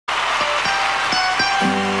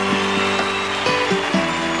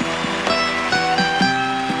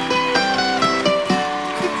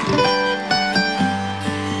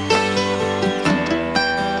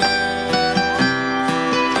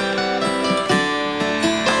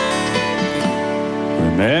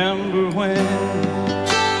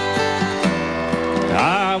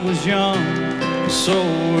so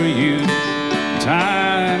were you.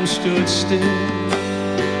 Time stood still.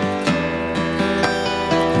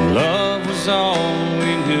 Love was all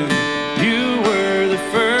we knew. You were the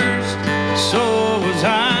first, so was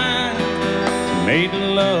I. Made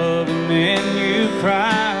love and then you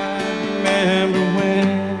cried. Remember when?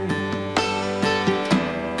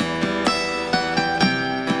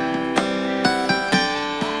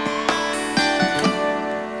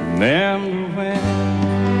 Remember when?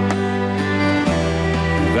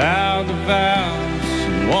 Vowed the vows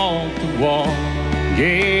and walked the walk,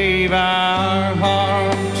 gave our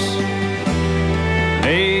hearts,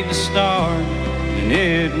 made the start, and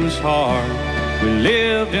it was hard. We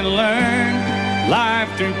lived and learned life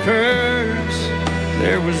through curves.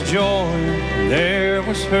 There was joy, there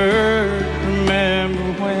was hurt.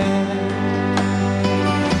 Remember when?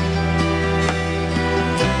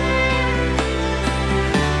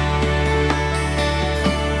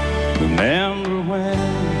 Remember when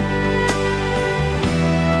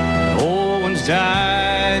the old ones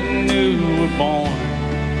died and new were born.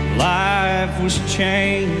 Life was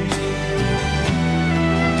changed,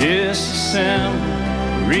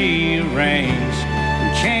 disassembled, rearranged. We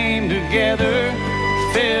came together,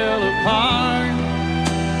 fell apart,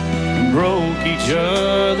 and broke each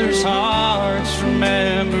other's hearts.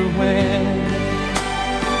 Remember when?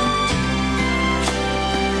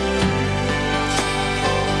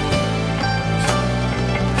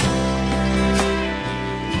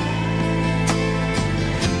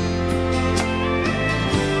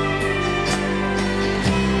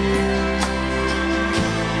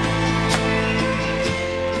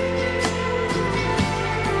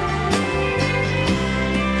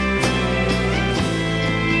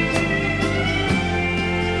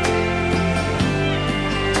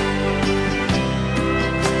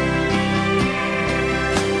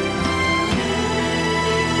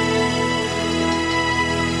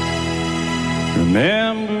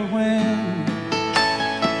 Remember when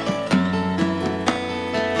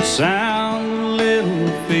the sound of little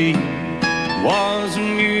feet was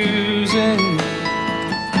music?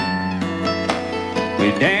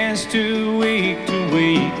 We danced to week,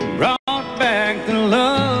 brought back the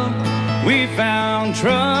love. We found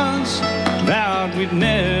trust, vowed we'd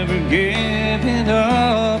never give it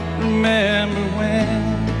up. Remember when?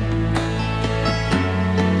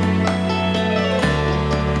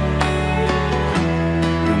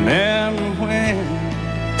 Remember when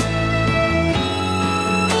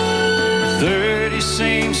 30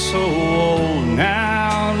 seems so old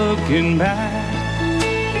now, looking back.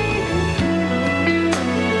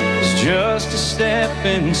 It's just a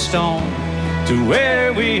stepping stone to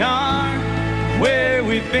where we are, where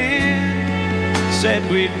we've been. Said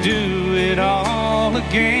we'd do it all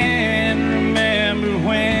again. Remember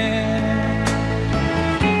when?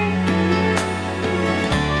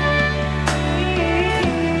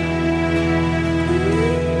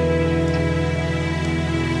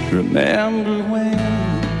 Remember when?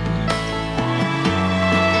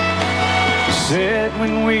 Said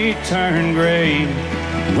when we turn gray,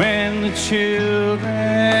 when the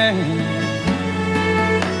children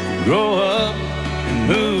grow up and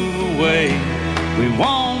move away, we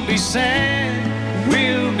won't be sad,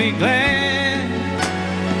 we'll be glad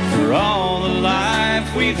for all the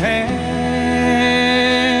life we've had.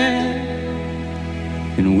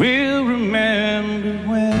 And we'll remember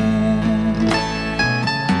when.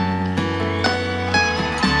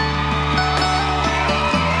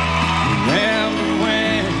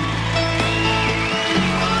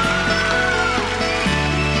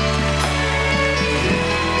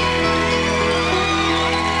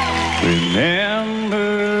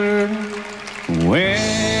 Remember when?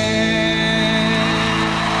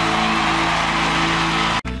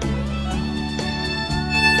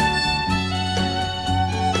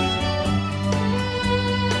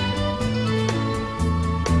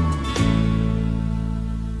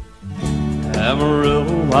 Amarillo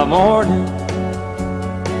by morning,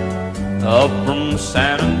 up from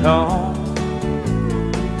San Antonio.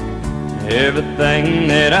 Everything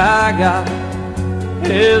that I got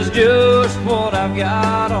is just what I've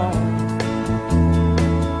got on.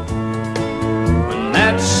 When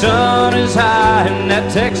that sun is high in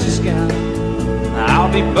that Texas sky,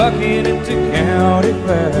 I'll be bucking into county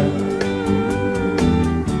fair.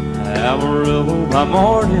 Amarillo by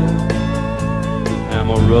morning,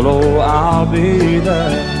 Amarillo, I'll be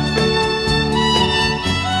there.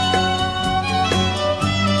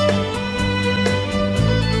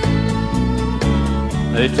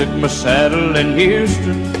 They took my saddle in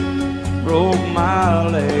Houston, broke my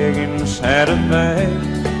leg in Santa Fe.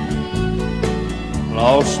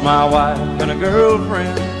 Lost my wife and a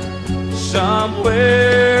girlfriend,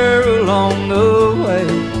 somewhere along the way.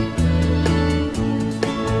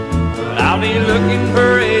 But I'll be looking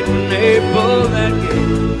for it when they pull that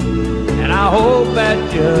gate, and I hope that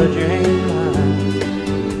judge ain't lying.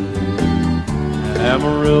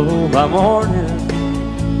 Amarillo by morning,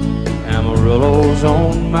 Amarillo's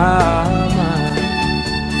on my mind.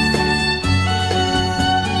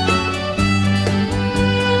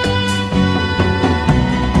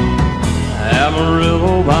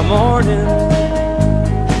 Amarillo by morning,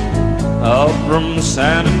 up from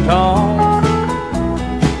San Antonio.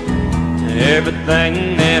 Everything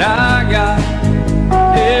that I got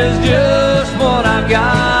is just what I've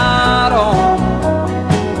got on.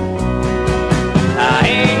 I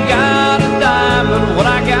ain't got a dime, but what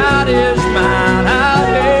I got is mine. I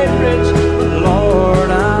ain't rich, but Lord,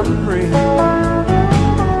 I'm free.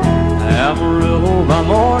 Amarillo by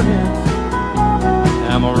morning,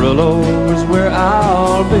 Amarillo is where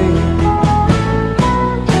I'll be.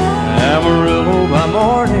 Amarillo by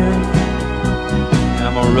morning,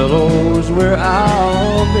 Amarillo is where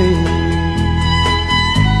I'll be.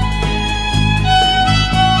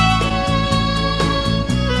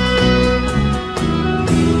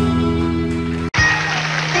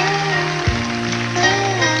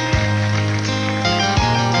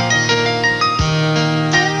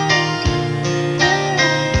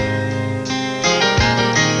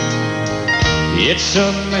 It's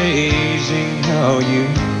amazing how you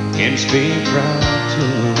can speak right to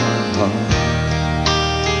my heart.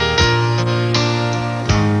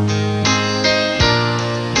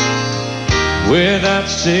 Without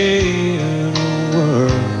saying a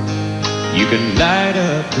word, you can light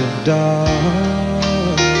up the dark.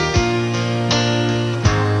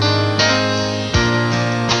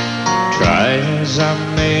 Try as I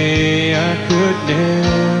may, I could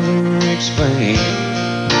never explain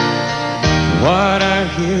what I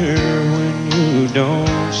hear when you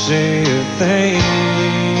don't say a thing.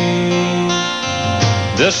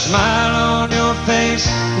 The smile on your face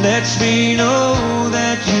lets me know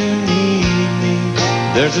that you need me.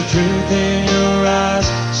 There's a truth in your eyes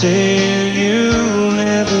saying you'll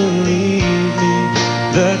never leave me.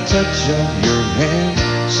 The touch of your hand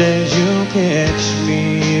says you'll catch me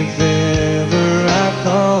if ever I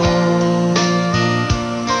fall.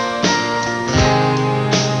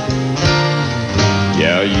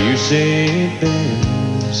 Yeah, you say it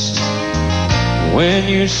best when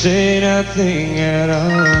you say nothing at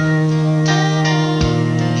all.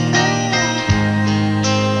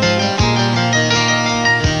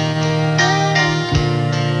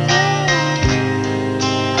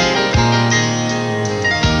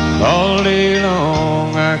 All day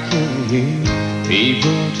long I can hear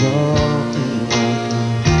people talking like that.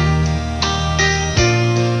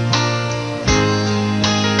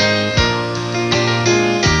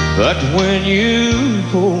 But when you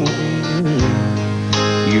hold me near,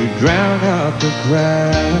 you drown out the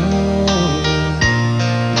crowd.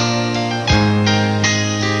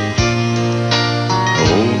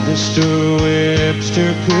 Oh, Mr.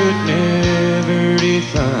 Webster could never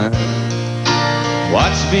define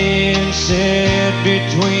what's being said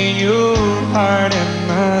between your heart and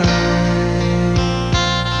mine.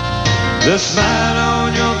 The smile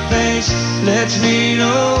on your face lets me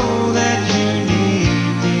know that you need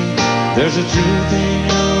me. There's a truth in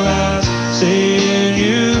your eyes saying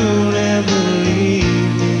you'll never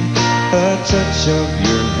leave me. A touch of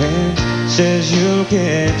your hand says you'll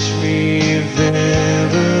catch me if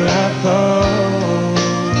ever I fall.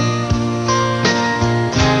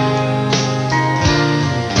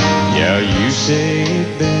 Yeah, you say it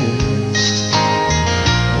best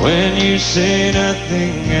when you say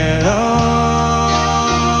nothing at all.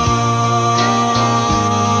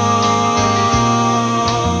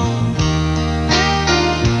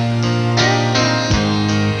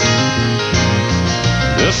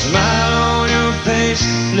 The smile on your face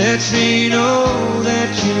lets me know that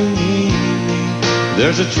you need me.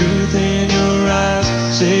 There's a truth in your eyes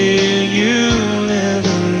saying you'll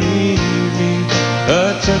never leave me. A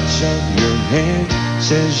touch of your hand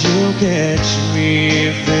says you'll catch me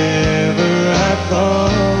if ever I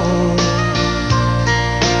fall.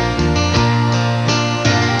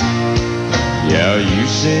 Yeah, you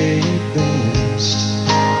say it best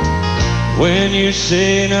when you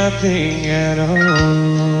say nothing at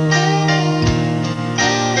all.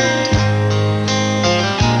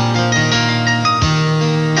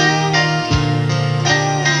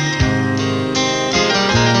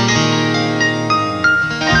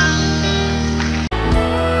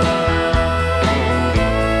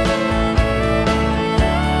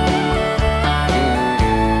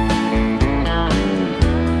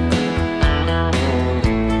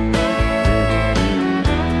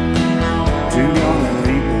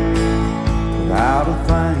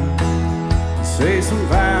 some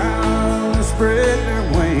vows, spread their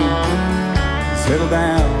wings, settle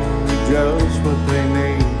down to just what they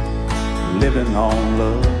need, living on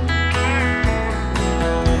love.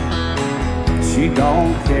 She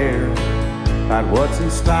don't care about what's in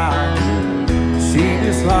style, she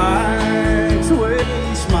just likes the way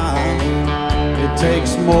you smile. It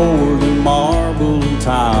takes more than marble and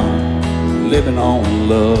tile, living on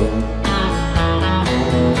love.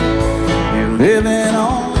 You're living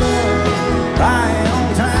on love, buying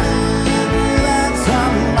on time, without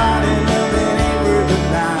somebody loving ain't worth a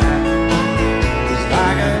dime. It's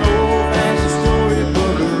like an old-fashioned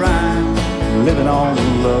storybook of rhyme, living on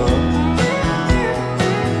love.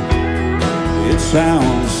 It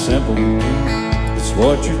sounds simple, it's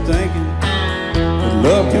what you're thinking. But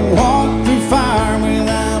love can walk through fire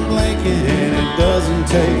without blinking, and it doesn't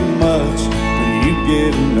take much when you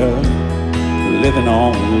get enough, living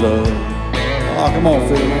on love. Oh, come on,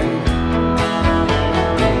 Phil, man.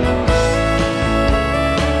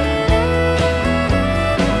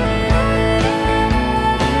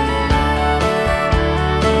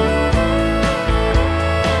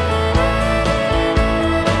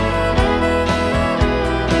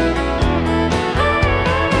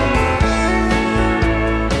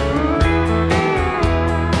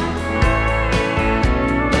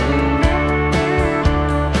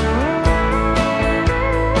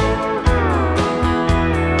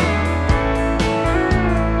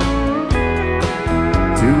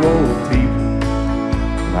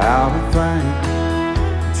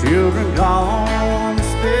 Children gone,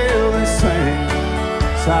 still they sing,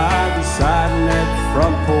 side to side in that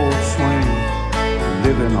front porch swing,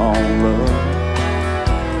 living on love.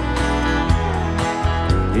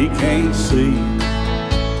 He can't see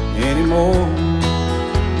anymore,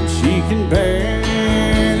 she can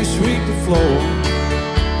barely sweep the floor.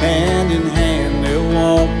 Hand in hand they'll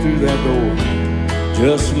walk through that door,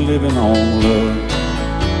 just living on love.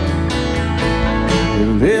 They're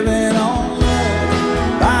living on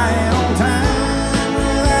buying on time,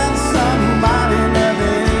 without somebody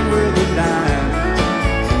nothing ain't worth a dime.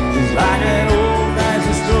 It's like an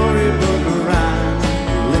old-fashioned storybook of rhyme,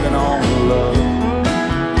 living on love.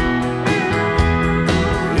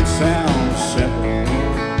 It sounds simple,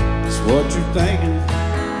 it's what you're thinking.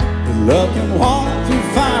 But love can walk through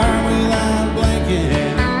fire without blinking,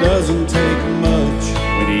 and it doesn't take much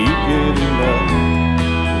when you get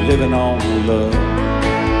enough, living on love.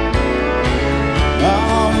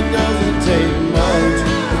 Oh, it doesn't take much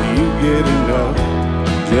when you get enough,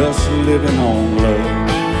 just living on love.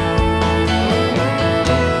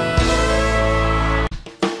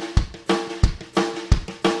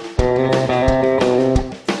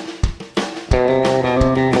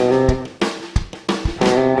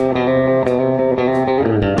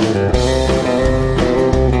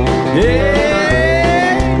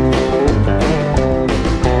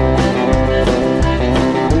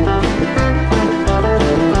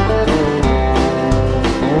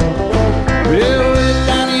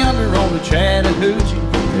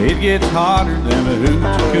 It gets hotter than a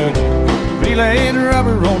hoochie coochie. We laid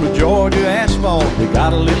rubber on the Georgia asphalt. We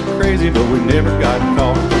got a little crazy, but we never got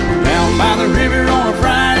caught. Down by the river on a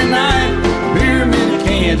Friday night, pyramid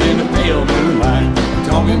cans in the pale moonlight.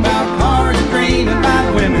 Talking about cars and dreaming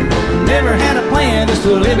about women. Never had a plan, just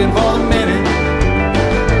living for the minute.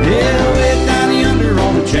 Yeah, way down yonder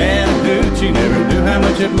on the Chattahoochee, never knew how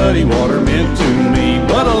much that muddy water meant to me.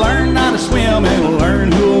 But I learned how to swim and I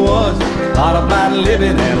learned who I was. A lot about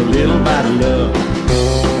living and a little about love.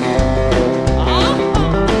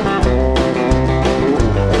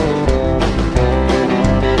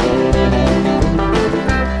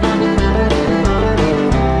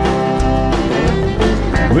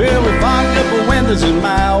 Well, we fogged up the windows in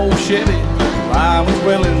my old Chevy. I was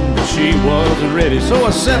willing, but she wasn't ready. So I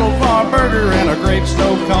settled for a burger and a great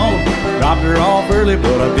snow cone. Dropped her off early,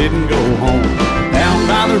 but I didn't go home. Down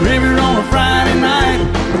by the river on a Friday night,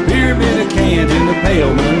 beer bit of cans in the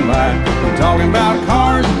pale moonlight. Talking about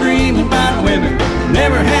cars and dreaming about women.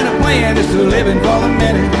 Never had a plan, just living for the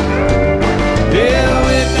minute. Yeah,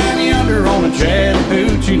 way down yonder on the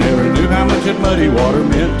Chattahoochee, never knew how much that muddy water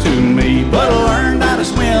meant to me. But I learned how to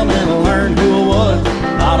swim and I learned who I was. A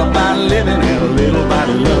lot about living and a little about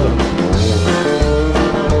love.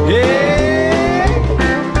 Yeah.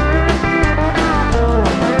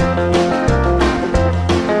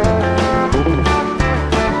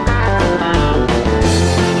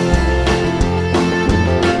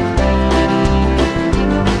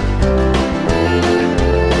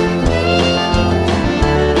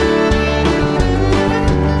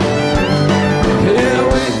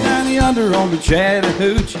 On the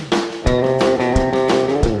Chattahoochee,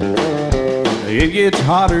 It gets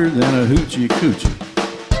hotter than a hoochie coochie.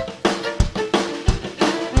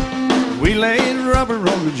 We laid rubber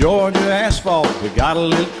on the Georgia asphalt. We got a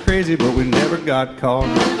little crazy, but we never got caught.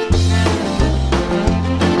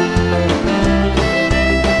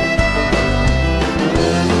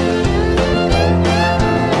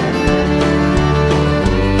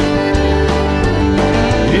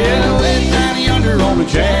 Yeah, way down yonder on the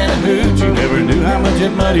Chattahoochee, never knew how much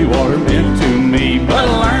that muddy water meant to me. But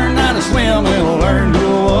I learned how to swim and I learned who I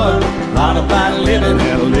was. A lot about living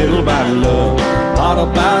and a little about love. A lot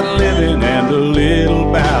about living and a little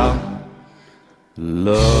about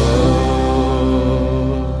love.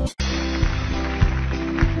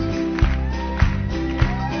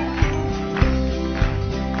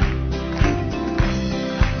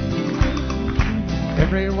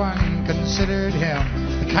 Everyone considered him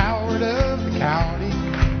the coward of the county.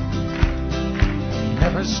 He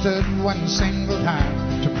never stood one single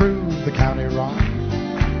time to prove the county wrong.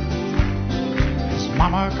 His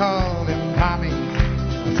mama called him Tommy,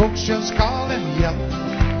 the folks just called him Yellow.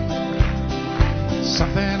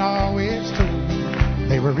 Something always told me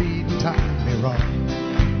they were reading Tommy wrong.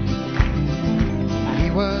 He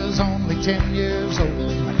was only 10 years old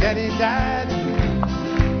when my daddy died.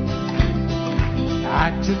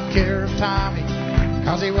 I took care of Tommy,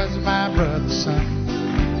 'cause he was my brother's son.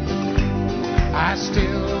 I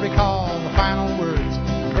still recall the final words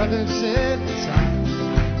my brother said,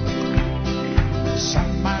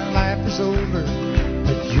 son, my life is over,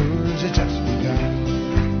 but yours has just begun.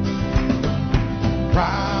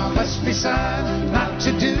 Promise me, son, not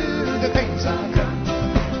to do the things I've done.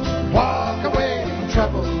 Walk away from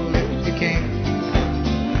trouble if you can.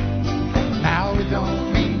 Now it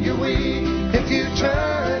don't mean you're weak if you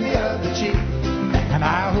turn the other cheek, and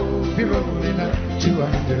I hope you're old enough to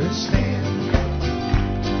understand.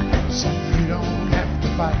 Son, you don't have to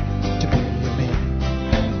fight to be a man.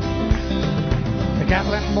 The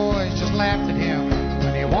Gatlin boys just laughed at him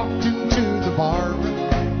when he walked into the bar room.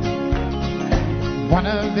 One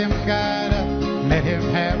of them got up, met him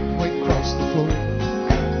halfway across the floor.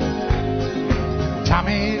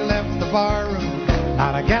 Tommy left the bar room,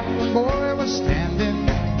 not a Gatlin boy was standing.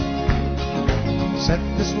 Said,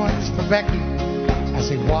 this one's for Becky, as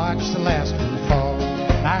he watched the last one fall.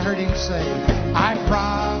 And I heard him say, I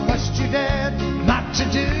promised you, Dad, not to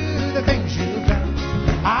do the things you've done.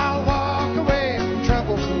 I'll walk away from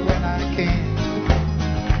trouble when I can.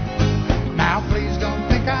 Now please don't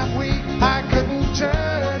think I'm weak, I couldn't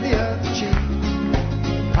turn the other cheek.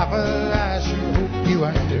 Papa, I sure hope you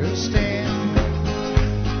understand.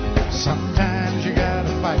 Sometimes you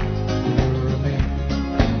gotta fight.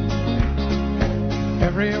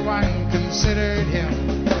 Everyone considered him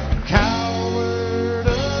coward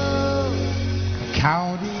of the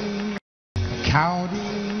county,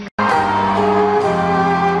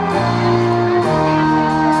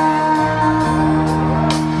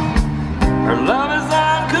 Our love is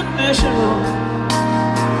unconditional.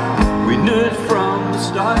 We knew it from the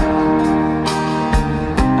start.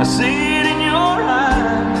 I see it in your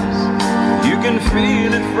eyes. You can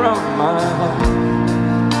feel it from my heart.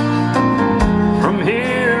 From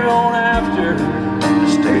here on after,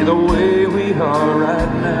 stay the way we are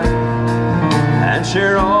right now, and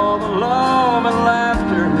share all the love and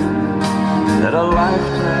laughter that a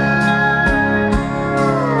lifetime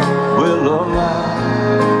will allow.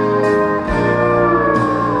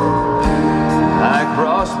 I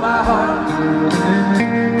cross my heart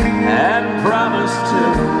and promise to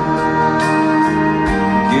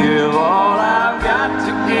give all I've got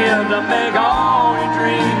to give to make all your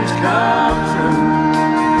dreams come true.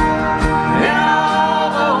 In all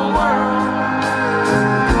the world,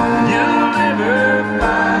 you'll never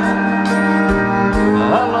find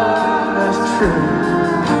a love as true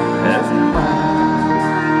as mine.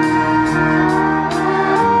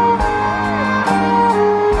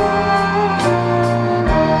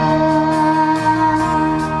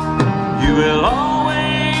 You will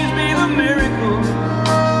always be the miracle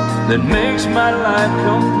that makes my life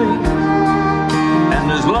complete. And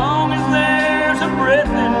as long as there's a breath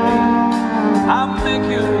in me, I'll make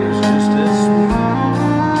yours just as sweet.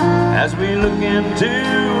 As we look into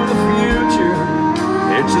the future,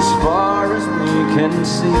 it's as far as we can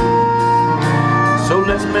see. So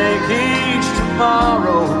let's make each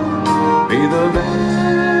tomorrow be the best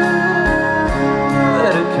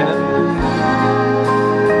that it can be.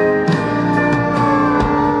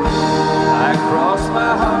 I cross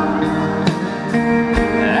my heart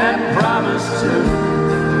and promise to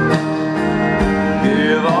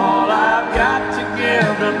give all I've got to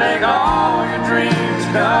give to make all your dreams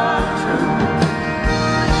come true.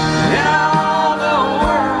 In all the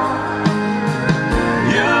world,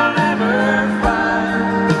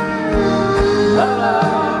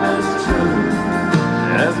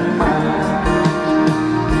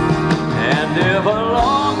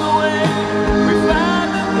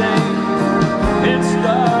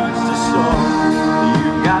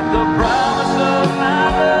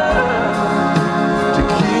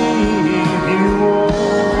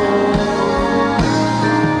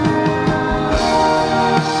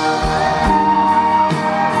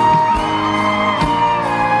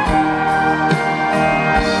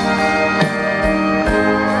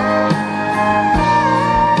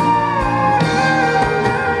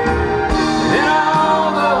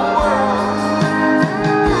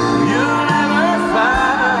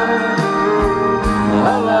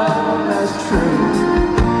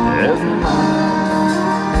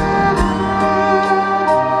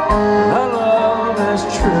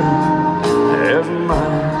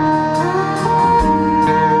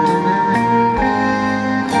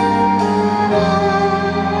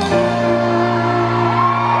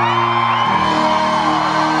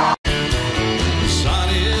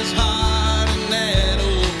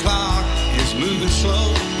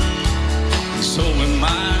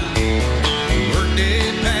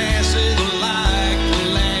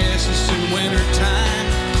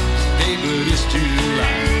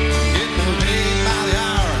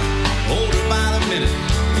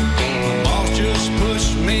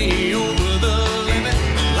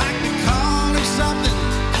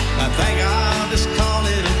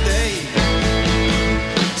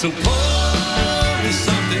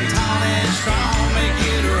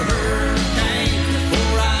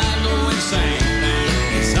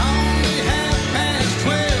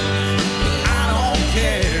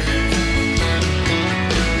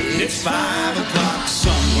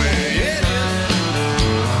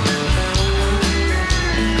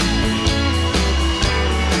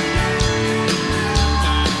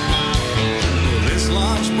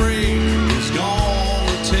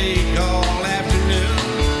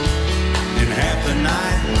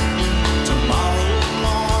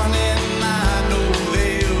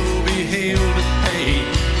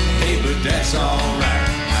 that's alright.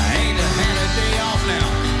 I ain't had a day off now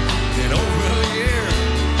in over a year.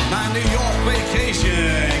 My New York vacation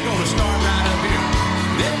ain't gonna start right up here.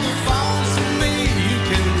 If it falls to me, you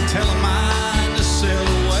can tell them mine to sail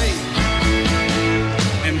away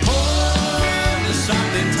and pour into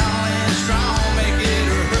something tall and strong, make it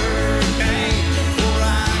a hurricane before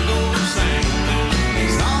I go sing.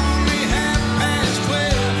 It's only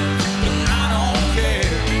 12:30, but I don't care.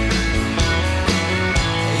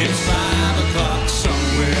 It's 5 o'clock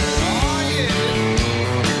somewhere. Oh yeah.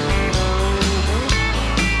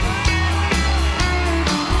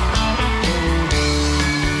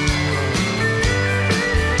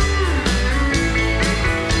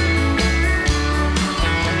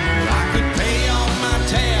 I could pay on my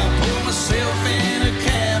tab, pull myself in a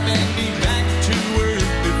cab, and be back to work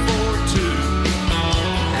before 2.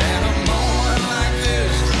 At a moment like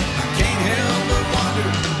this, I can't help but wonder,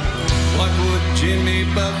 what would Jimmy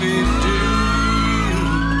Buffett do?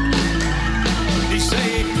 He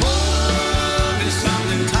say, pull me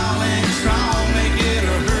something tall and strong, make it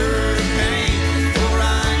a hurricane before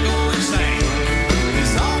I go insane.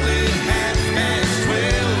 It's only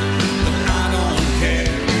 12:30, but I don't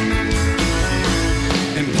care.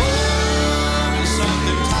 And pull me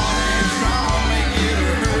something tall and strong, make it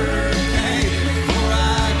a hurricane before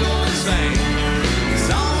I go insane. It's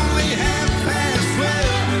only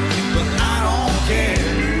 12:30, but I don't care.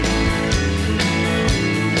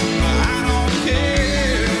 I don't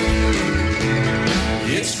care.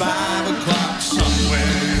 It's 5 o'clock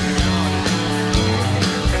somewhere.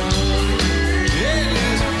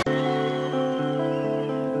 Yes.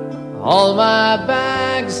 All my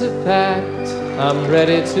bags are packed, I'm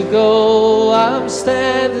ready to go. I'm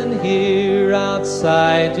standing here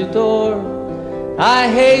outside your door. I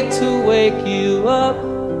hate to wake you up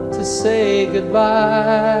to say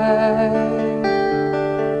goodbye,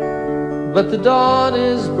 but the dawn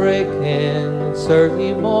is breaking, it's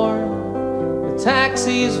early morn. The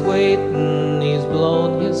taxi's waiting, he's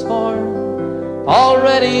blown his horn.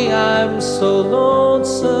 Already I'm so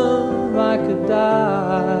lonesome I could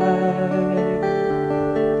die.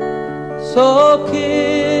 So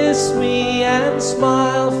kiss me and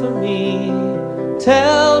smile for me.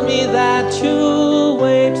 Tell me that you'll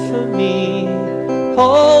wait for me.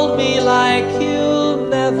 Hold me like you'll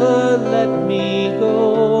never let me go.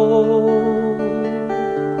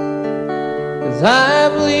 'Cause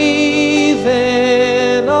I'm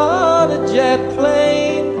leaving on a jet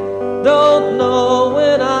plane. Don't know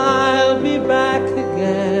when I'll be back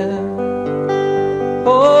again.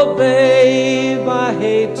 Oh babe, I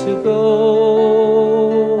hate to go.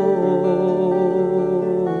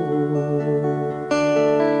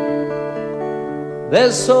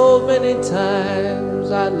 There's so many times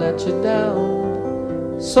I let you down,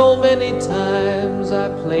 so many times I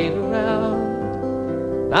played around.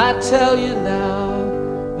 I tell you now,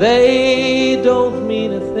 they don't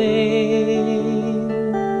mean a thing.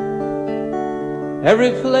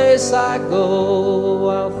 Every place I go,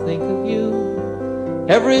 I'll think of you.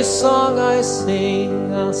 Every song I sing,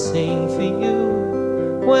 I'll sing for you.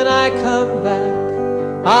 When I come back,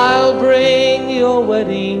 I'll bring your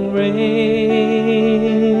wedding ring.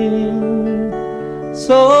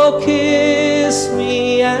 So kiss me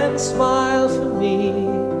and smile for me.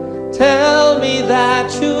 Tell me that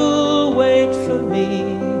you'll wait for me.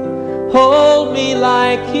 Hold me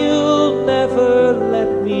like you'll never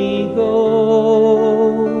let me go.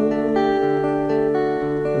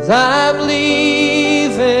 'Cause I'm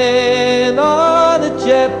leaving on a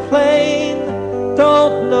jet plane.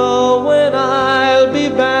 Don't know when I'll be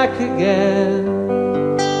back again.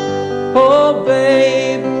 Oh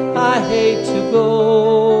babe, I hate to go.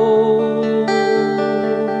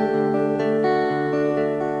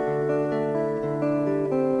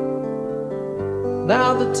 Now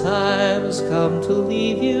the time has come to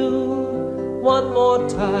leave you one more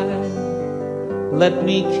time. Let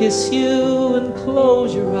me kiss you and close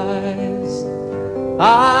your eyes.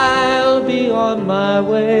 I'll be on my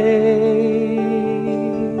way.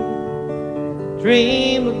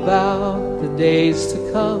 Dream about the days to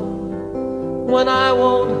come when I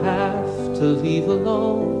won't have to leave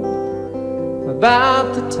alone. About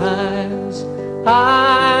the times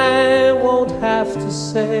I won't have to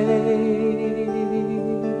say,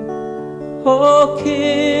 oh,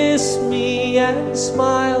 kiss me and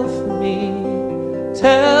smile for me.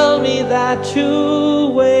 Tell me that you'll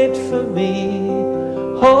wait for me.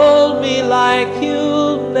 Hold me like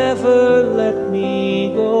you'll never let me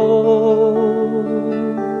go.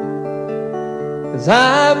 'Cause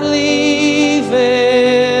I'm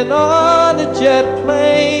leaving on a jet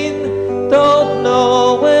plane. Don't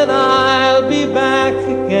know when I'll be back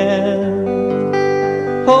again.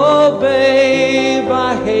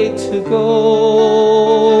 hate to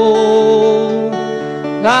go.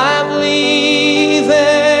 I'm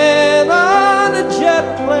leaving on a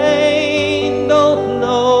jet plane, don't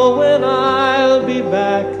know when I'll be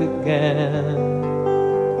back again.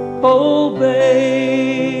 Oh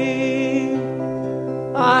babe,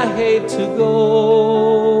 I hate to go.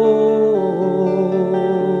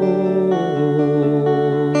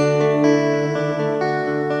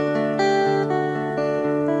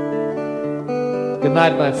 Good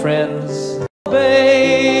night, my friends.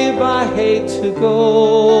 Babe, I hate to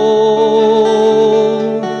go.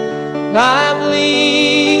 I'm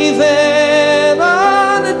leaving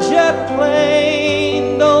on a jet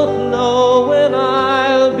plane, don't know when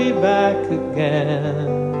I'll be back again.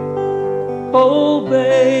 Oh,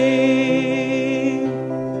 babe,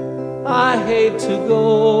 I hate to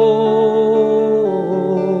go.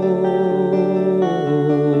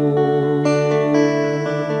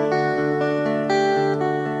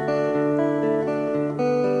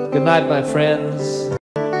 Good night, my friends.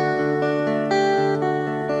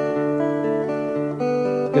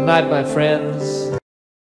 Good night, my friends.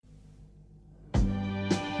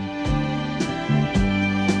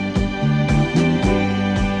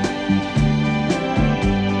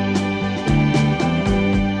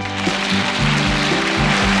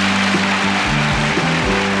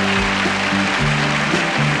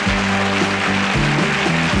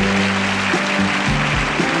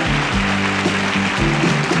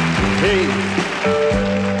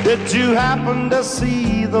 Did you happen to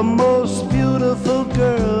see the most beautiful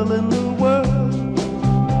girl in the world?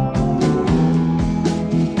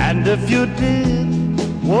 And if you did,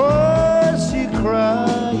 was she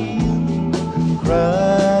crying,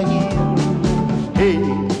 crying? Hey,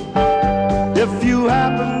 if you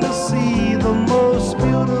happen to see the most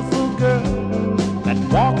beautiful girl that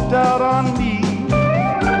walked out on me,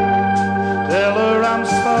 tell her I'm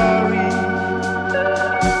sorry.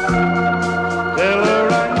 Tell her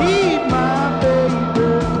I need my baby.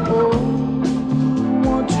 Oh,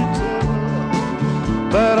 won't you tell her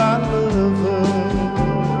that I love her?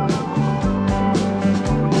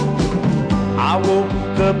 I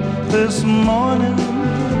woke up this morning,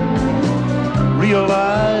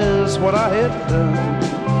 realized what I had done.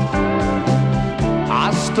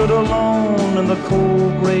 I stood alone in the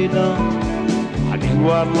cold gray dawn. I knew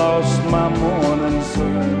I'd lost my morning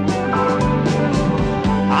sun.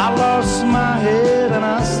 I lost my head and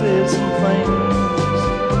I said some things.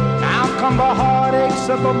 Now come the heartaches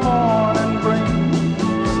that the morning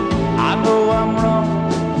brings. I know I'm wrong,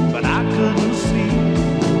 but I couldn't see.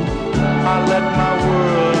 I let my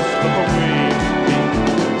world slip away from me.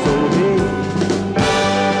 So hey,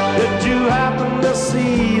 did you happen to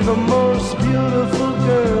see the most beautiful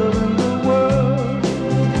girl in the world?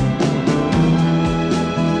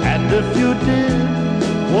 And if you did,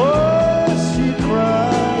 was she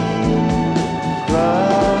crying?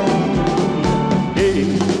 Hey,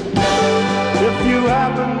 if you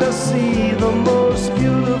happen to see the most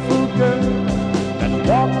beautiful girl that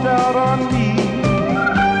walked out on me,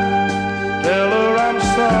 tell her I'm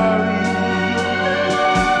sorry.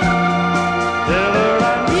 Tell her I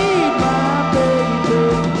need my baby.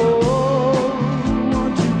 Oh,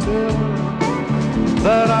 won't you tell her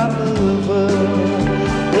that I love her?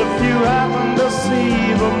 If you happen to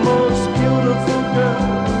see the most beautiful girl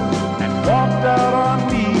walked out on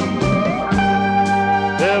me,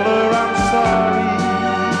 tell her I'm sorry.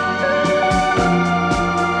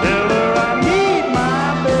 Tell her I need my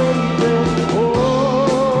baby.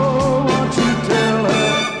 Oh, won't you tell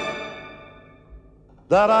her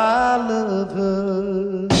that I love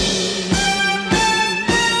her?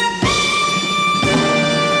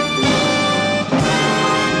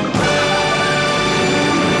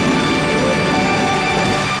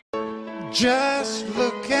 Just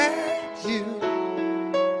look at you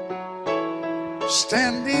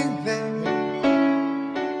standing there.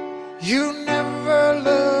 You never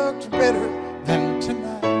looked better than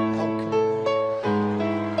tonight. How come?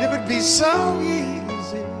 It would be so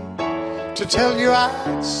easy to tell you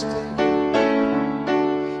I'd stay,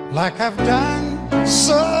 like I've done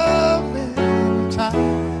so many times.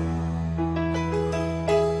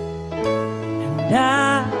 And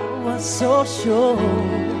I was so sure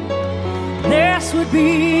this would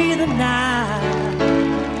be the night.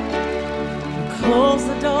 You close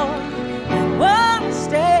the door and won't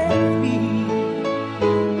stay with me.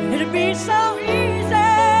 It'd be so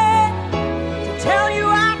easy to tell you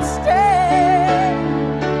I'm staying,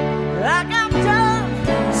 like I've done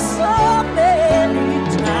so many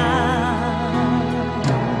times.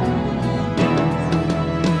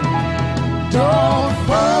 Don't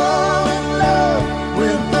fall in love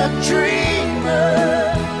with a dreamer.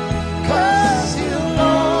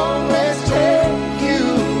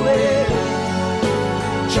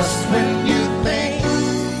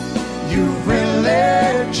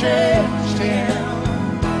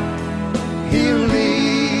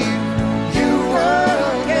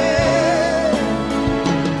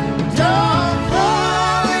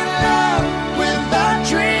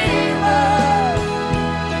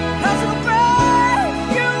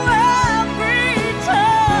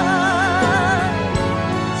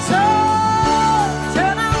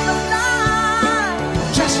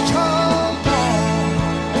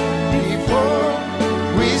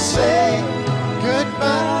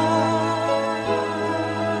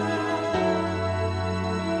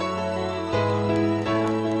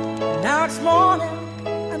 morning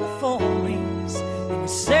and the phone rings and you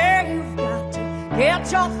say you've got to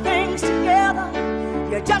get your things together.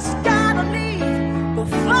 You just gotta leave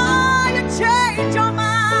before you change your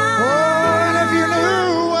mind. Oh, and if you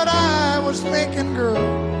knew what I was thinking, girl,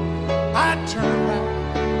 I'd turn around.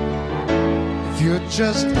 If you'd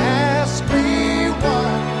just ask me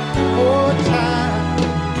one more time.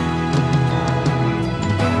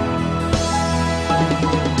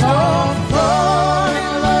 Don't fall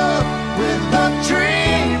in love with a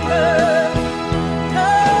dreamer,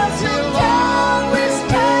 'cause he'll always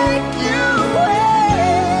take you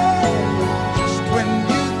away. Just when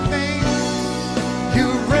you think you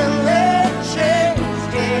really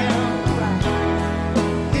changed him,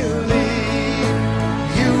 he'll leave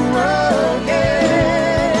you again.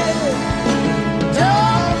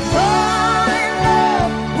 Don't fall in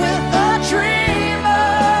love with a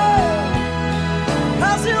dreamer,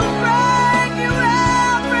 'cause he'll break you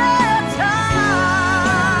every time.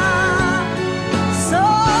 So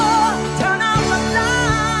turn out the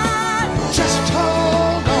light. Just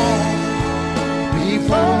hold on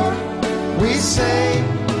before we say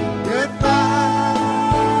goodbye.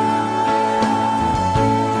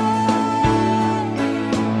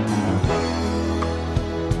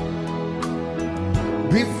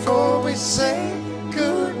 Before we say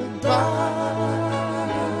goodbye.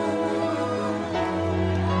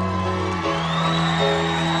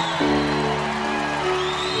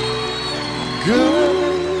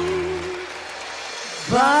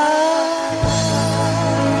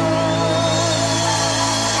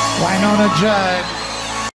 Wynonna Judd.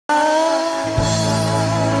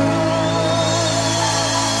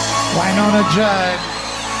 Wynonna Judd.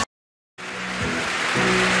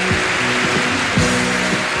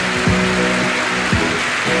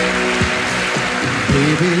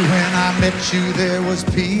 Baby, when I met you, there was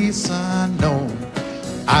peace unknown.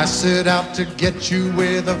 I set out to get you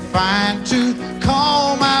with a fine-tooth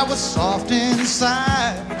comb. I was soft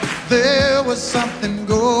inside. There was something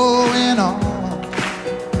going on.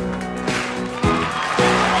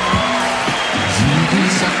 You do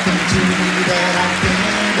something to me that I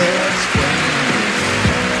can't explain.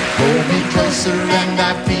 Hold me closer and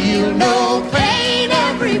I feel no pain.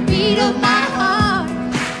 Every beat of my heart,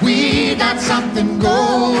 we got something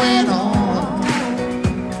going on.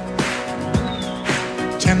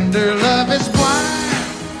 Tender love is blind,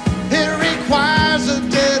 it requires a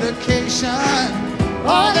dedication.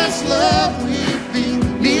 All this love we feel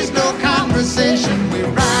needs no conversation. We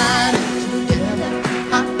ride it together,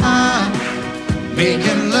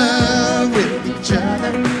 making love with each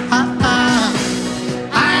other,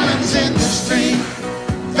 Islands in the stream,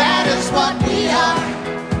 that is what we are.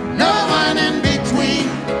 No one in between.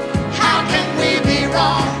 How can we be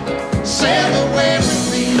wrong? Sail away with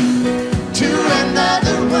me to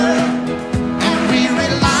another world, and we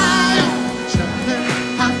rely on each other,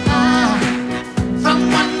 from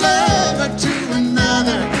one lover to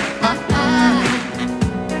another,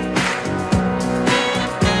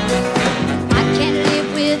 I can't live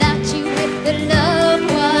without you if the love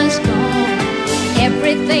was gone.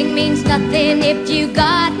 Everything means nothing if you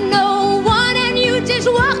got no one, and you just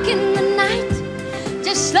walk in the night,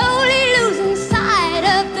 just slowly losing sight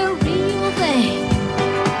of the real thing.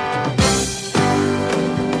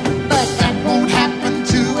 but that won't happen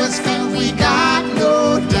to us, 'cause we got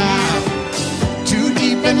no doubt. Too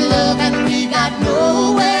deep in love and we got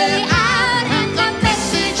no way out, and the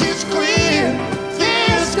message is clear.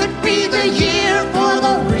 This could be the year for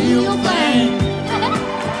the real thing.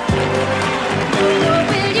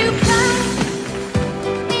 Will you cry?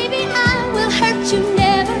 If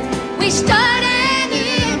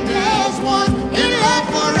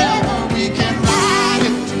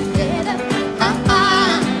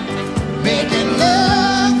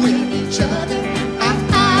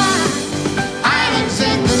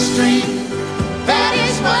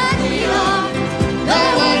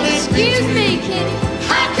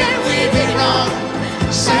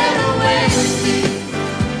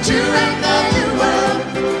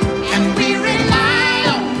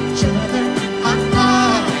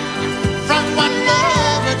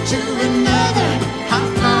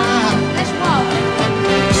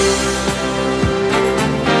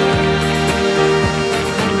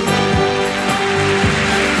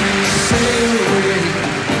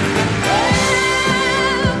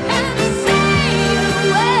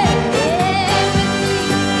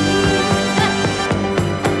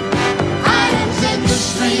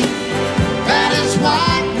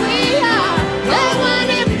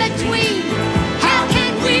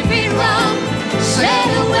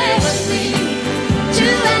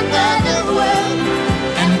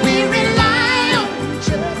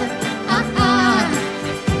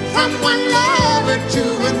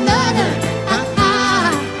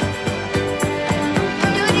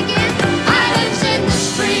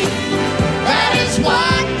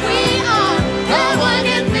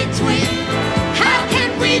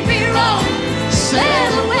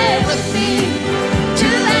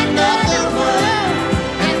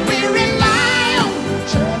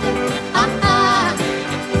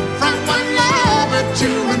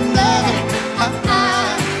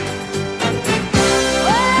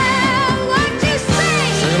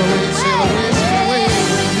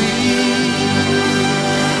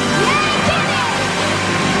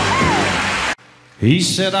He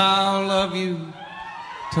said, I'll love you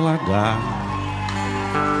till I die.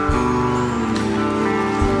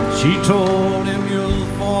 She told him, you'll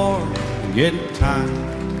forget time.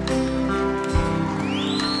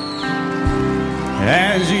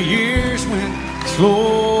 As the years went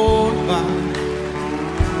slowly by,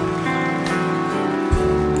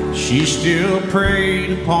 she still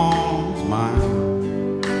preyed upon his mind.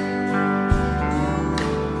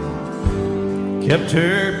 Kept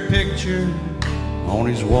her picture on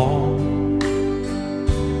his wall.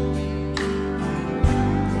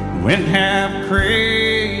 Went half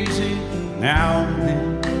crazy now and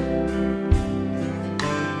then,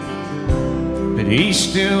 but he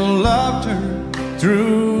still loved her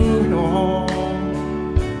through it all,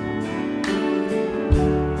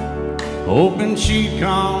 hoping she'd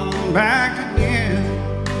come back again.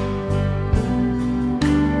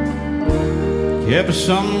 Kept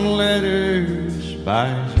some letters by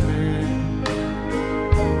his bed,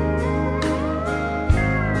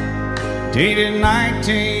 dated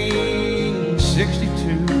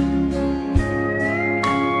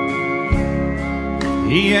 1962.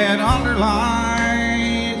 He had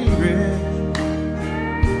underlined in red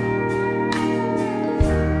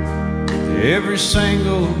every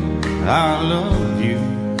single I love you.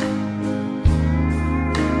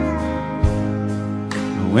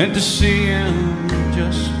 I went to see him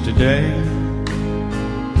just today.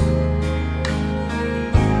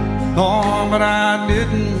 Oh, but I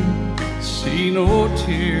didn't see no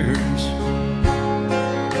tears.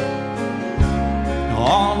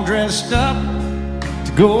 All dressed up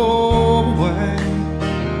to go away.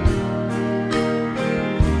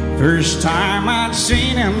 First time I'd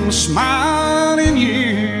seen him smile in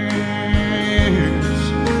years.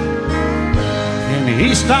 And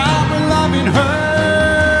he stopped loving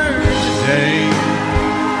her today.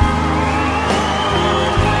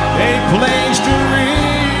 They placed a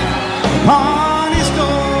ring upon his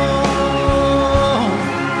door,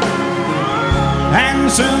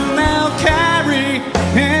 and soon they'll carry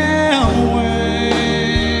him away.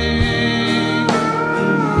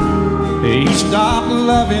 He stopped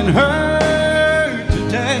loving her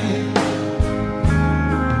today.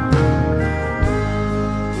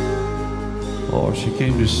 Oh, she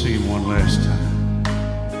came to see him one last time.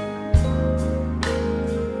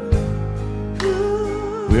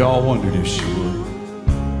 We all wondered if she would.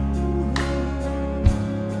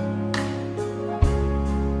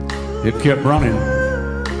 It kept running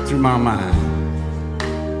through my mind.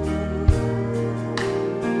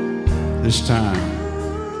 This time,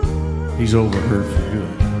 he's over her for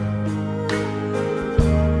good.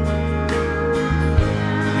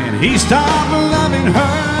 And he stopped loving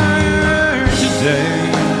her today.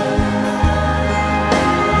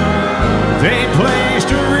 They placed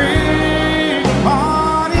a ring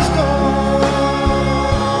on his door,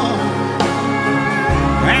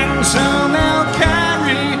 and soon they'll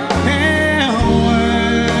carry him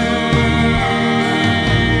away.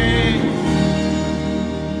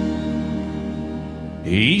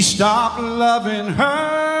 He stopped loving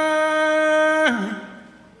her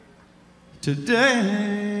today.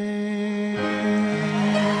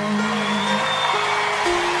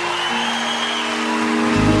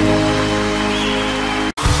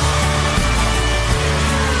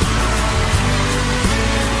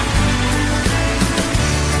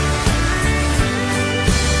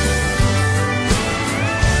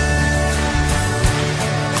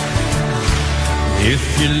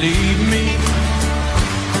 If you leave me,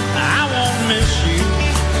 I won't miss you,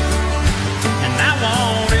 and I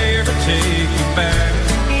won't ever take you back.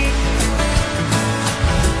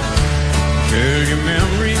 Girl, your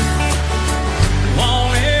memory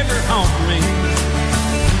won't ever haunt me,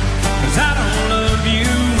 'cause I don't love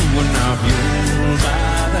you enough, you'll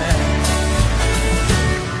buy that.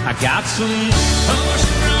 I got some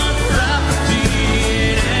oceanfront property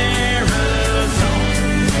in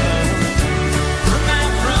Arizona. From my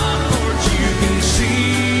front porch you can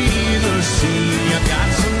see the sea. I got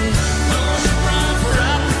some oceanfront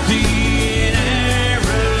property in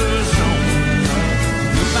Arizona.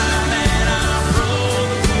 You'll find that I'm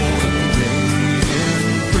rolling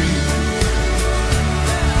free.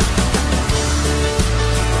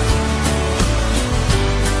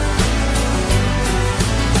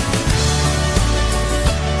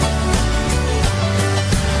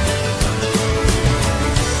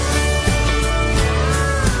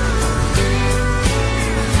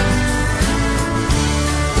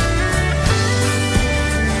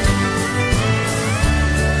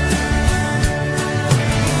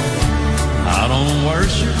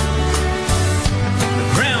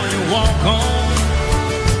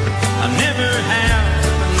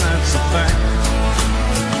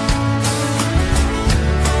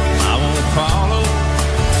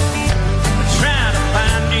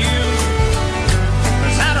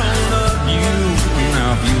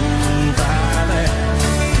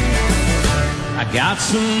 got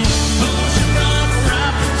some ocean front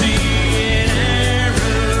property in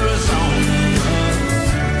Arizona.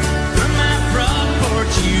 From my front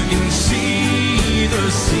porch you can see the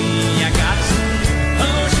sea. I got some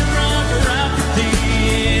ocean front property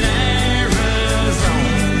in Arizona.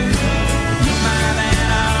 You might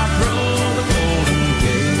and I'll throw the Golden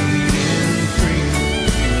Gate in free.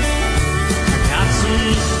 I got some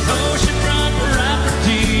ocean front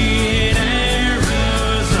property in Arizona.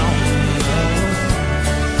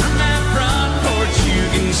 From that front porch you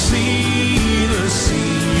can see the sea.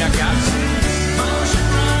 I got some ocean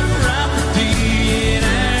front property in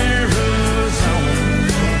Arizona.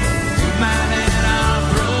 You might and I'll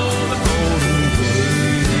throw the Golden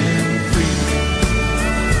Gate in free.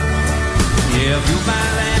 Yeah, you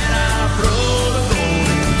might and I'll throw the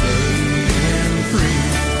Golden Gate in free.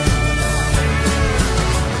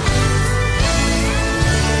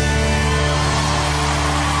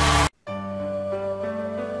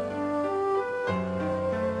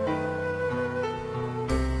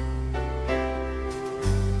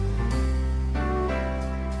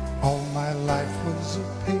 All my life was a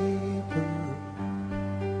paper,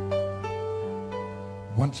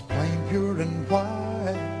 once plain, pure and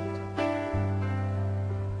white,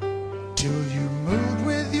 till you moved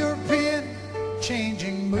with your pen,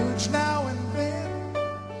 changing moods now and then,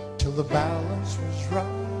 till the balance was right.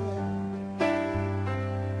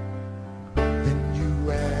 Then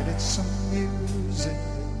you added some music,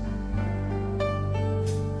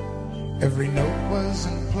 every note was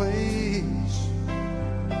in place,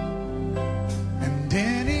 and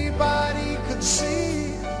anybody could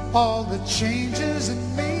see all the changes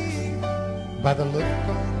in me by the look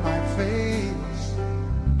on my face.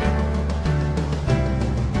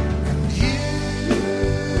 And you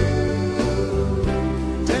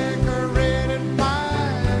decorated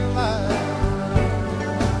my life,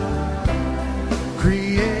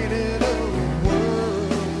 created a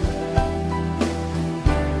world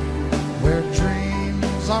where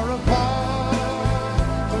dreams are apart.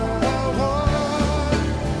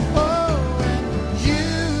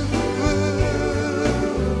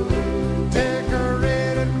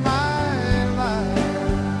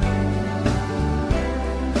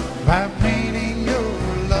 By painting your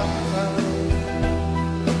love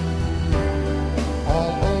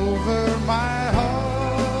all over my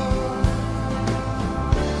heart,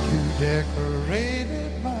 you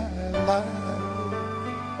decorated my life.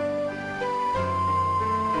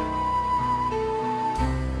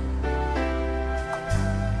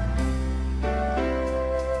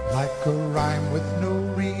 Like a rhyme with no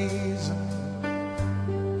reason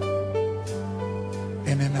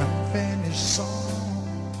in an unfinished song.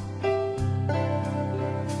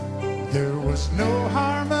 There was no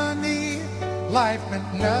harmony, life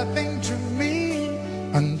meant nothing to me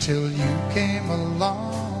until you came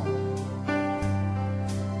along.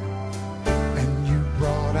 And you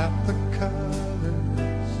brought out the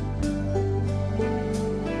colors,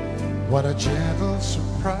 what a gentle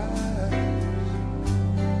surprise.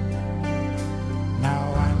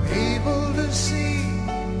 Now I'm able to see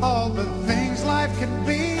all the things life can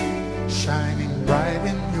be, shining bright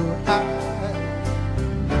in your eyes.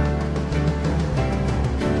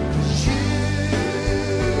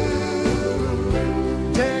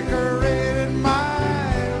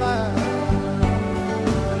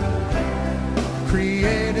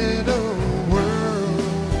 Created a world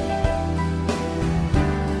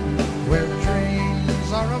where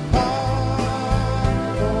dreams are apart.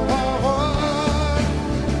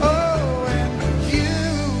 Oh, and you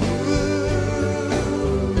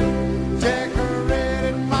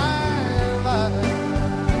decorated my life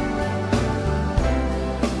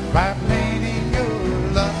by painting your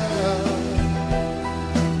love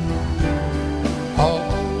all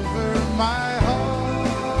over my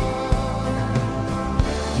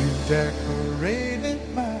decorated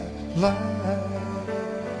my life.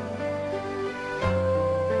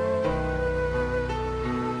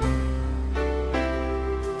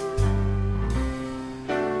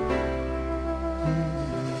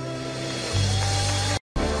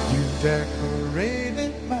 You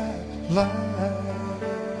decorated my life.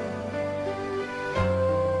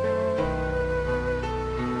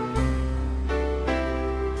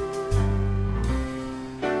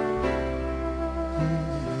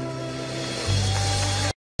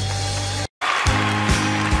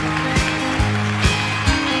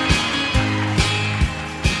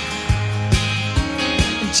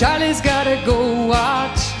 Charlie's gotta go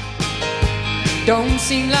watch, don't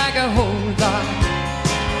seem like a whole lot.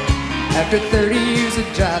 After 30 years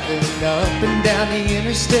of driving up and down the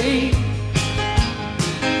interstate,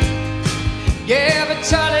 yeah, but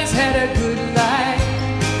Charlie's had a good life.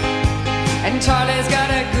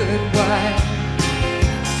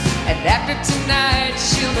 After tonight,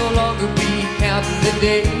 she'll no longer be counting the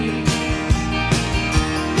days.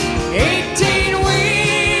 18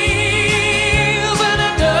 wheels and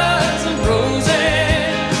a dozen roses,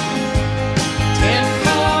 10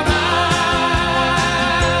 more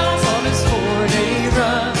miles on this 4-day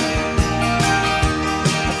run,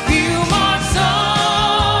 a few more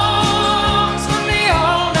songs from the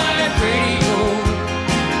all-night radio,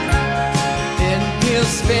 then he'll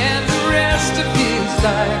spend the rest of his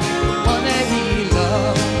life with the one that he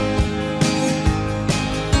loved.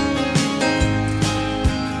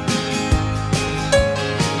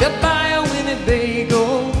 They'll buy a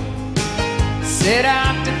Winnebago, set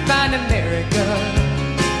out to find America.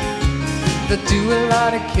 They'll do a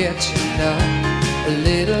lot of catching up, a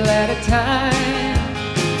little at a time,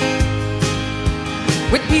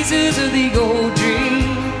 with pieces of the old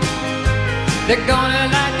dream. They're gonna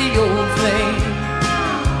light the old flame,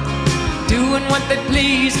 doing what they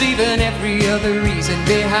please, leaving every other reason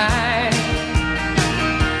behind.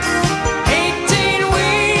 18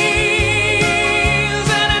 wheels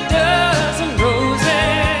and a dozen roses,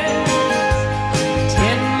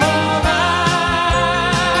 10 more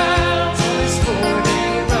miles on this 4-day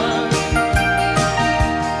run,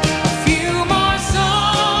 a few more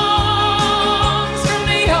songs from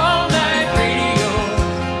the all-night radio,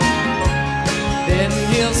 then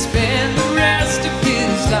he'll spend the rest of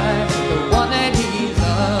his life with the one that he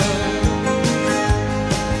loved.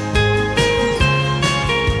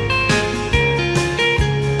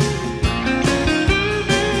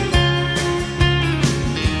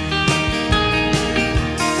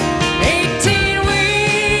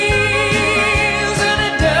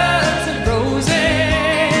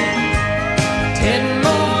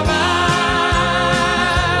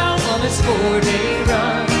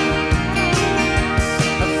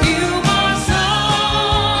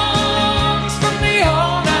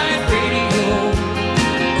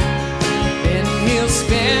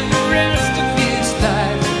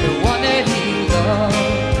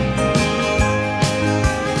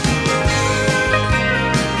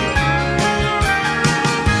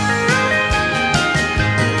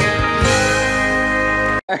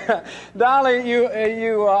 Dolly,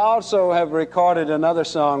 you also have recorded another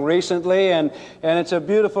song recently, and it's a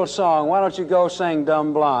beautiful song. Why don't you go sing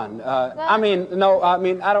Dumb Blonde? I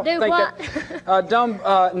don't Do think what?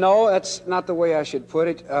 that... no, that's not the way I should put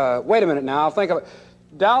it. Wait a minute now, I'll think of it.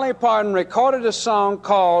 Dolly Parton recorded a song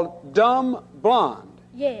called Dumb Blonde.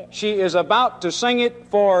 Yeah. She is about to sing it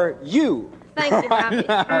for you. Thank you, Bobby.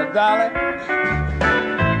 Dolly.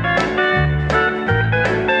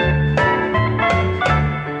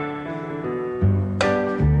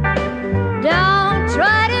 Don't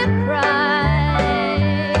try to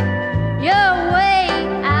cry your way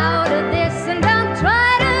out of this, and don't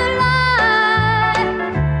try to lie,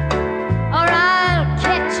 or I'll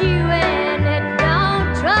catch you in it.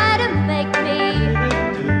 Don't try to make me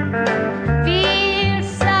feel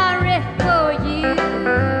sorry for you.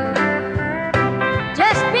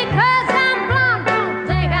 Just because I'm blonde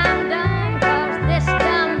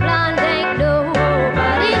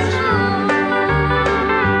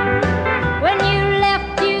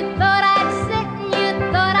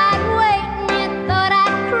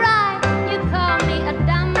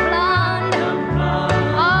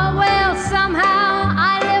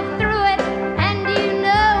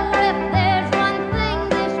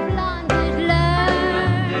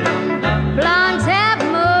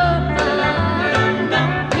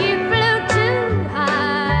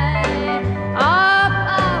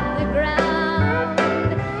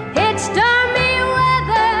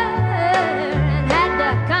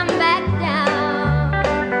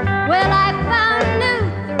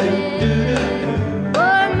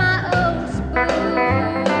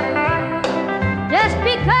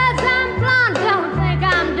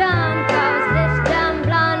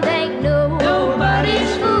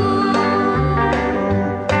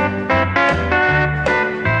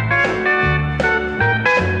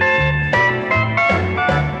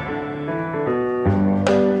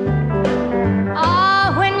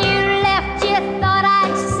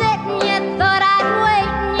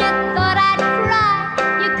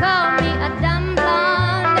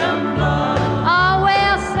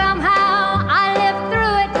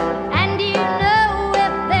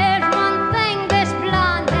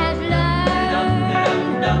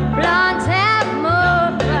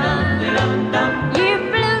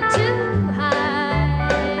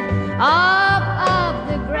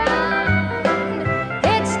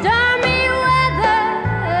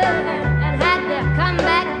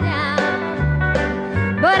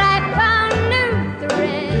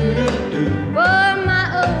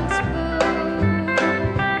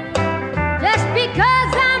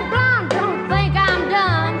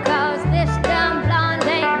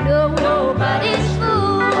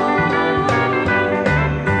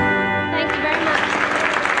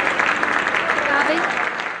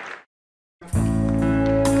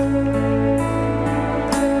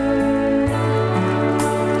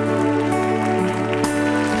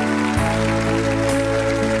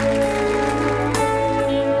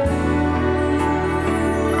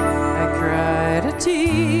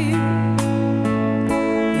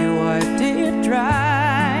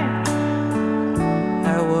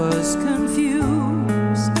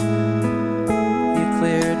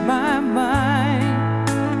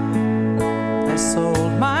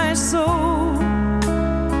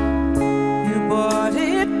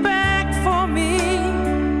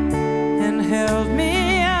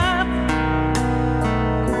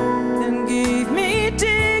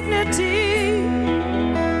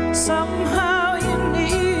eternity. Somehow you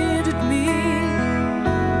needed me.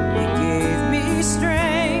 You gave me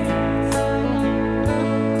strength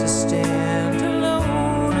to stand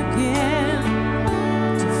alone again,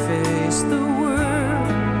 to face the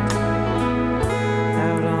world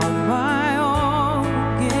out on my own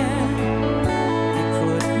again. You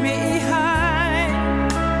put me high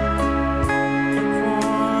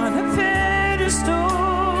upon a pedestal,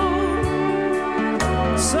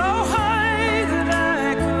 so high that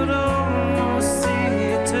I could almost see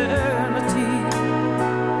eternity.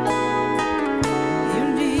 You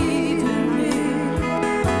needed me.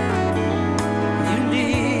 You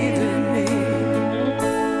needed me.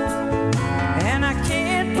 And I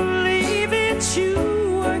can't believe it's you.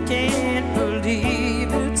 I can't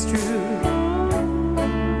believe it's true.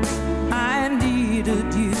 I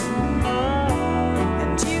needed you,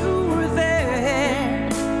 and you were there.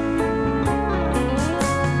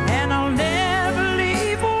 And I'll never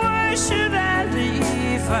leave. Why should I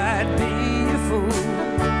leave? I'd be a fool.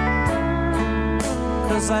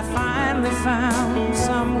 'Cause I finally found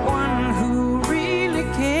someone who really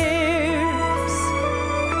cares.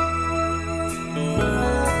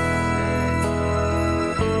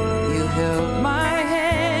 You held my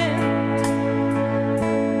hand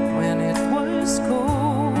when it was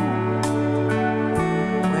cold,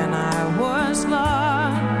 when I was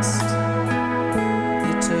lost.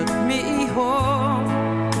 You took me home.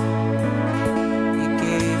 You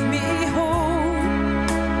gave me hope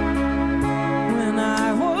when I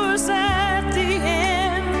was at the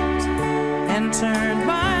end, and turned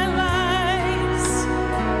my lives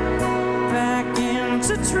back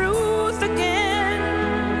into truth again.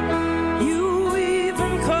 You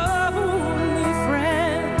even called me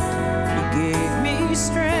friend. You gave me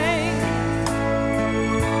strength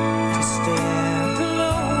to stand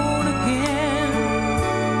alone again,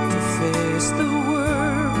 to face the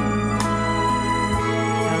world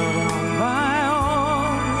out on my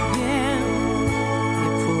own again. You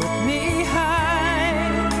put me high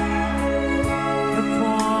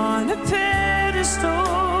upon a pedestal,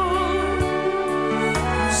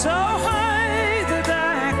 so high that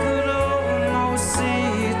I could almost see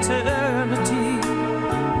eternity.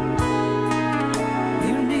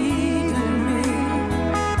 You needed me.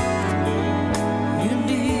 You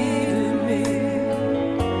needed me.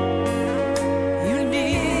 You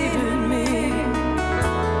needed me.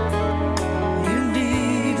 You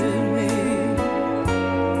needed me.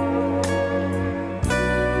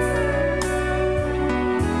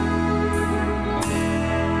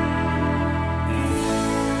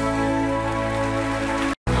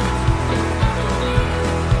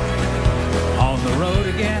 On the road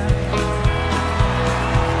again.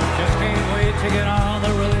 Just can't wait to get on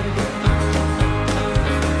the road again.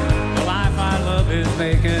 The life I love is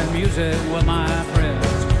making music with my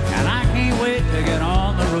friends, and I can't wait to get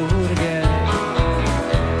on the road again.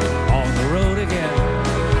 On the road again.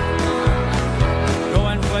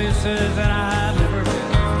 Going places that I've never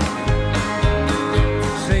been.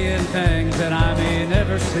 Seeing things that I may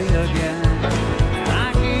never see again. And I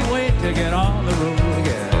can't wait to get on the road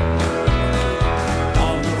again.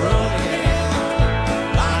 On the road again.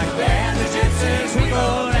 Like a band of gypsies, we go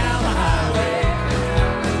down the highway.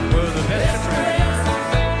 We're the best friends.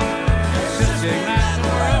 Sitting at the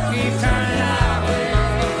world, keep turning our way.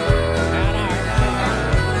 And our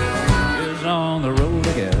life is on the road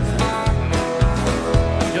again.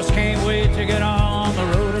 Just can't wait to get on the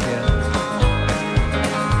road again.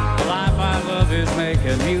 The life I love is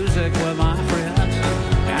making music with my friends,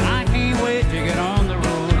 and I can't wait to get on the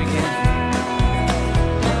road again.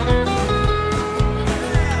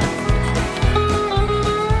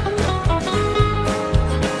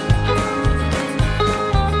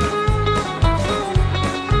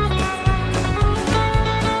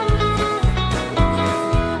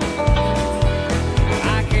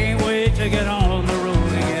 I can't wait to get on the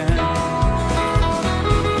road again.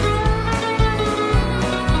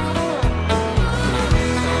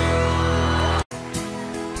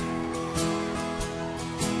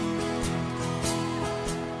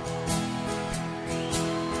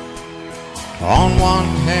 On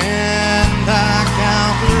one hand, I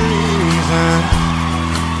count the reason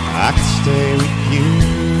I could stay with you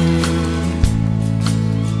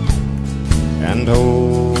and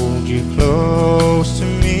hold you close to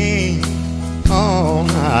me all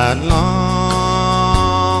night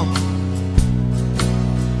long.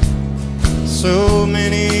 So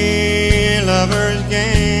many lovers'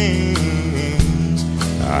 games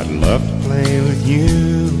I'd love to play with you.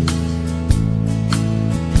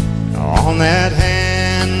 On that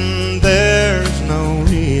hand, there's no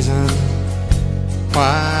reason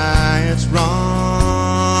why it's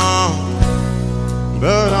wrong.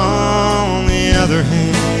 But on the other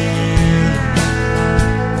hand,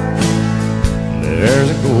 there's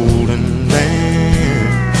a golden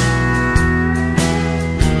band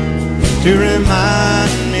to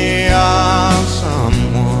remind me of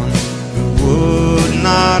someone who would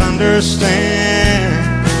not understand.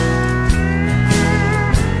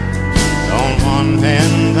 On one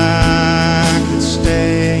hand, I could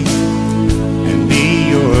stay and be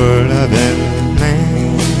your loving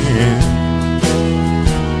man,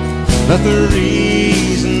 but the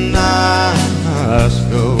reason I must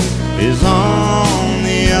go is on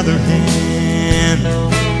the other hand.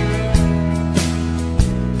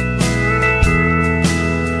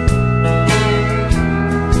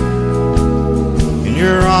 In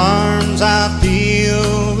your arms I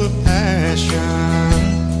feel the passion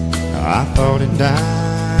I thought it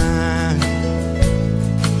died.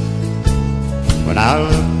 When I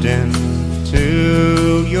looked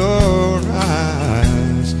into your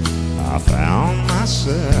eyes, I found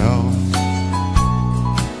myself.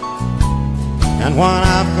 And when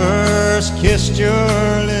I first kissed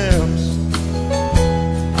your lips,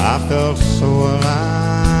 I felt so alive.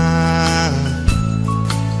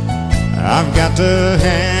 I've got to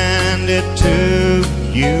hand it to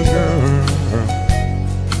you, girl,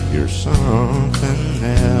 you're something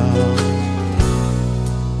else.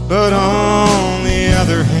 But on the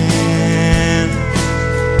other hand,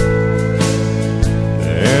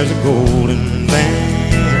 there's a golden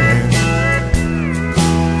band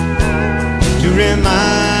to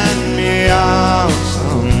remind me of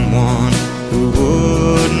someone who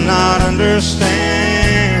would not understand.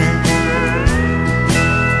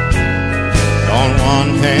 On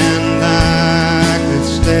one hand, I could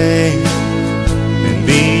stay and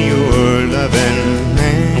be your loving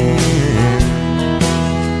man,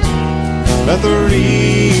 but the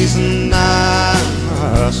reason I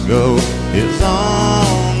must go is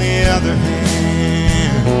on the other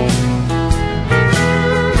hand.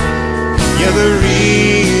 Yeah, the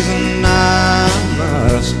reason I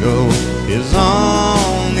must go is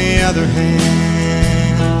on the other hand.